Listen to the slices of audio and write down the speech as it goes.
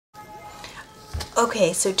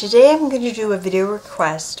Okay, so today I'm going to do a video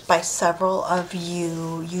request by several of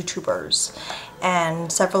you YouTubers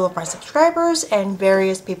and several of my subscribers and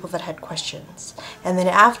various people that had questions. And then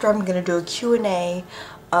after I'm going to do a Q&A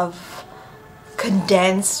of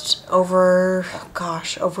condensed over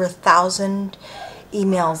 1,000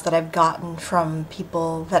 emails that I've gotten from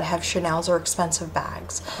people that have Chanel's or expensive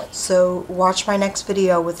bags. So watch my next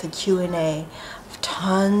video with a Q&A of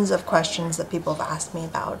tons of questions that people have asked me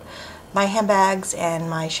about my handbags and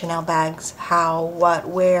my Chanel bags, how, what,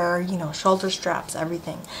 where, you know, shoulder straps,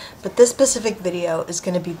 everything. But this specific video is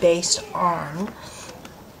going to be based on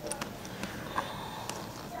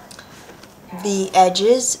the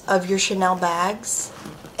edges of your Chanel bags,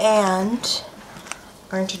 and I'm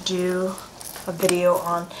going to do a video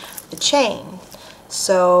on the chain.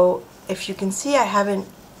 So if you can see, I haven't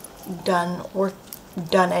done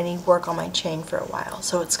any work on my chain for a while,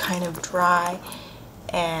 so it's kind of dry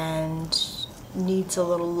and needs a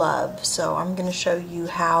little love. So I'm going to show you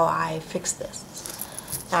how I fix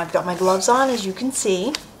this. Now I've got my gloves on, as you can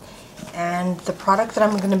see, and the product that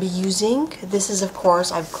I'm going to be using, this is, of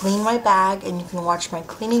course, I've cleaned my bag, and you can watch my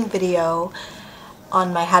cleaning video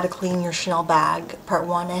on my How to Clean Your Chanel Bag part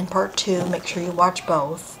 1 and part 2. Make sure you watch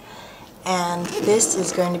both. And this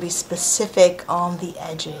is going to be specific on the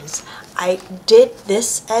edges. I did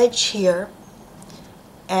this edge here,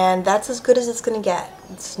 and that's as good as it's going to get.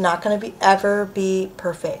 It's not going to ever be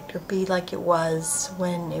perfect or be like it was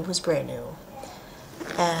when it was brand new.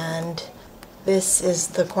 And this is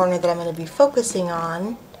the corner that I'm going to be focusing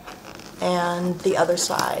on, and the other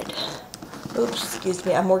side. Oops, excuse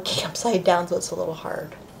me, I'm working upside down, so it's a little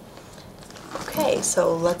hard. Okay,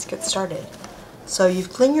 so let's get started. So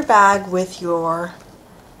you've cleaned your bag with your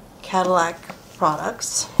Cadillac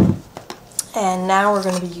products, and now we're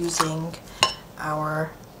going to be using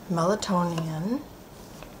our melatonin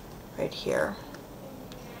right here.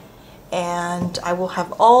 And I will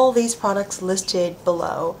have all these products listed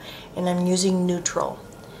below, and I'm using neutral.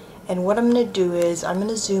 And what I'm going to do is I'm going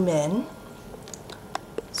to zoom in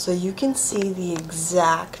so you can see the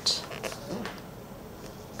exact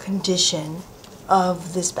condition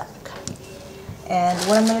of this bag. And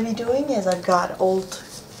what I'm going to be doing is I've got old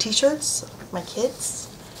t-shirts, my kids,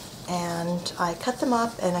 and I cut them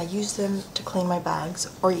up and I use them to clean my bags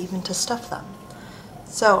or even to stuff them.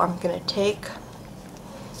 So I'm going to take,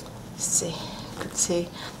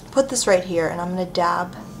 put this right here, and I'm going to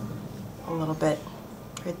dab a little bit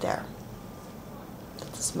right there.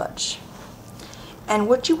 That's as much. And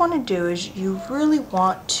what you want to do is you really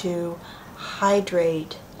want to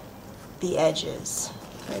hydrate the edges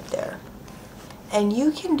right there. And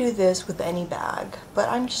you can do this with any bag, but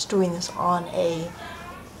I'm just doing this on a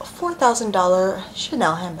 $4,000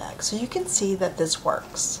 Chanel handbag, so you can see that this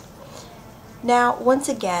works. Now, once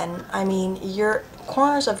again, I mean, your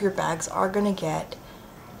corners of your bags are going to get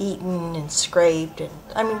eaten and scraped, and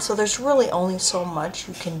I mean, so there's really only so much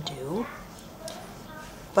you can do,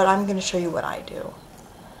 but I'm going to show you what I do.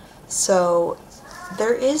 So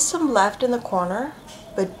there is some left in the corner,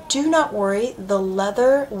 but do not worry, the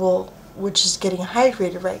leather which is getting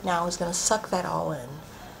hydrated right now, is going to suck that all in.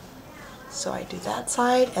 So I do that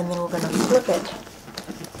side, and then we're going to flip it,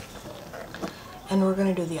 and we're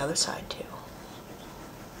going to do the other side too.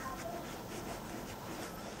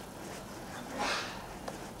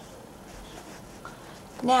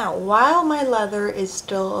 Now, while my leather is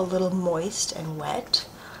still a little moist and wet,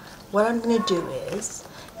 what I'm going to do is,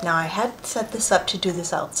 now I had set this up to do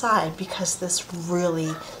this outside because this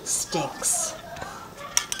really stinks.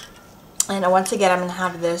 And once again, I'm going to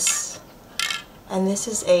have this, and this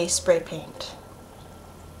is a spray paint.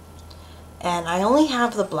 And I only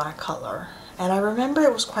have the black color, and I remember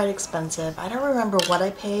it was quite expensive. I don't remember what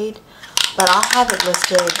I paid, but I'll have it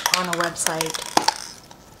listed on a website.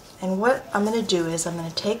 And what I'm going to do is I'm going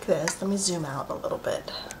to take this, let me zoom out a little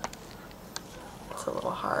bit, it's a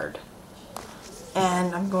little hard,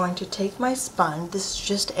 and I'm going to take my sponge. This is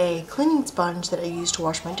just a cleaning sponge that I use to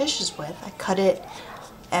wash my dishes with. I cut it,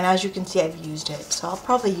 and as you can see, I've used it, so I'll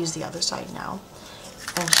probably use the other side now,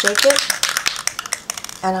 and shake it,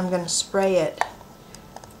 and I'm going to spray it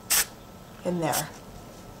in there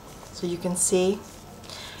so you can see,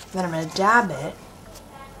 and then I'm going to dab it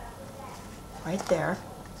right there.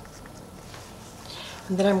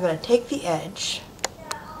 And then I'm going to take the edge,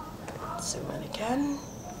 zoom in again,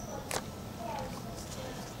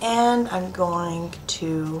 and I'm going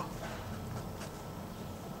to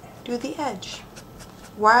do the edge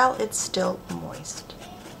while it's still moist.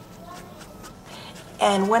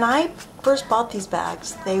 And when I first bought these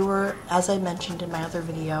bags, they were, as I mentioned in my other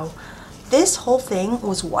video, this whole thing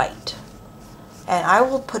was white. And I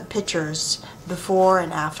will put pictures before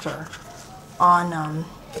and after on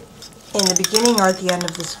in the beginning or at the end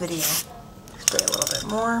of this video. Spray a little bit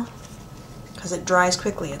more because it dries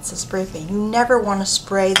quickly. It's a spray paint. You never want to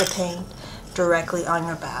spray the paint directly on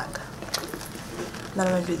your bag. Then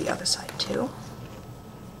I'm going to do the other side too.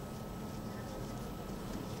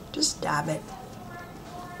 Just dab it,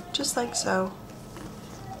 just like so.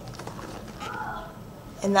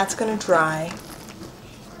 And that's going to dry.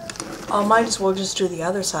 I might as well just do the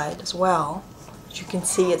other side as well. As you can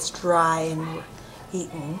see, it's dry and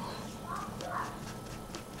eaten.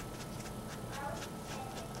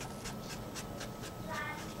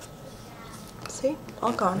 See,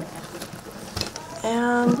 all gone.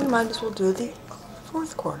 And we might as well do the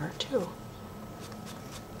fourth corner too.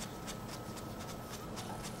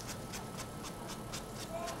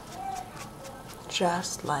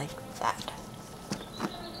 Just like that.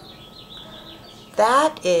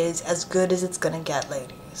 That is as good as it's gonna get,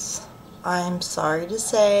 ladies. I'm sorry to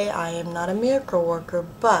say I am not a miracle worker,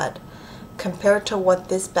 but compared to what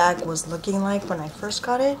this bag was looking like when I first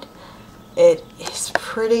got it, it is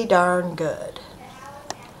pretty darn good.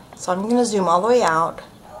 So I'm gonna zoom all the way out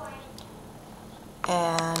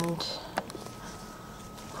and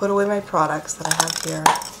put away my products that I have here.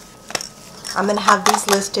 I'm going to have these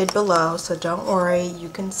listed below, so don't worry, you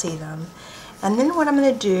can see them. And then what I'm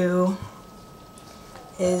going to do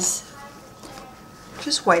is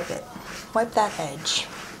just wipe it. Wipe that edge.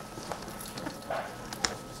 There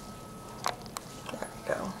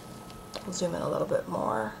we go. I'll zoom in a little bit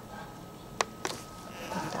more.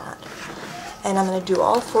 Like that. And I'm going to do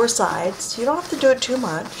all four sides. You don't have to do it too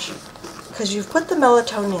much because you've put the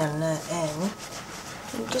melatonin in.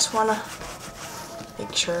 You just want to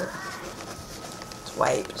make sure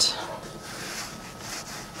wiped.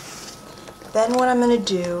 Then what I'm going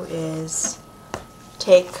to do is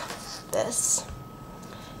take this.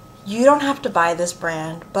 You don't have to buy this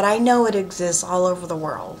brand, but I know it exists all over the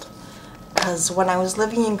world because when I was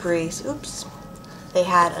living in Greece, oops, they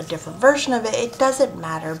had a different version of it. It doesn't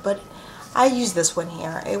matter, but I use this one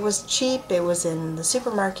here. It was cheap, it was in the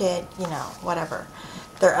supermarket, you know, whatever.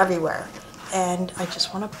 They're everywhere. And I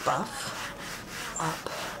just want to buff up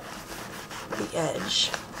the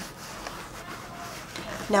edge.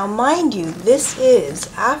 Now mind you, this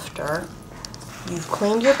is after you've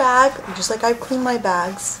cleaned your bag, just like I've cleaned my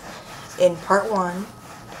bags in part 1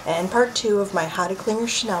 and part 2 of my how to clean your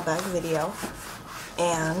Chanel bag video.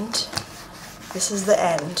 And this is the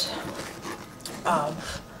end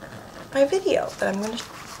of my video that I'm going to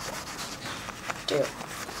do.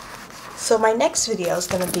 So my next video is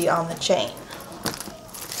going to be on the chain.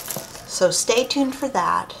 So stay tuned for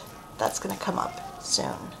that. That's going to come up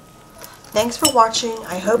soon. Thanks for watching.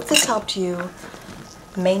 I hope this helped you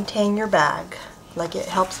maintain your bag like it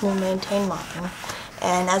helps me maintain mine.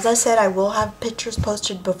 And as I said, I will have pictures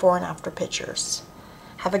posted before and after pictures.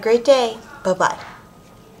 Have a great day. Bye-bye.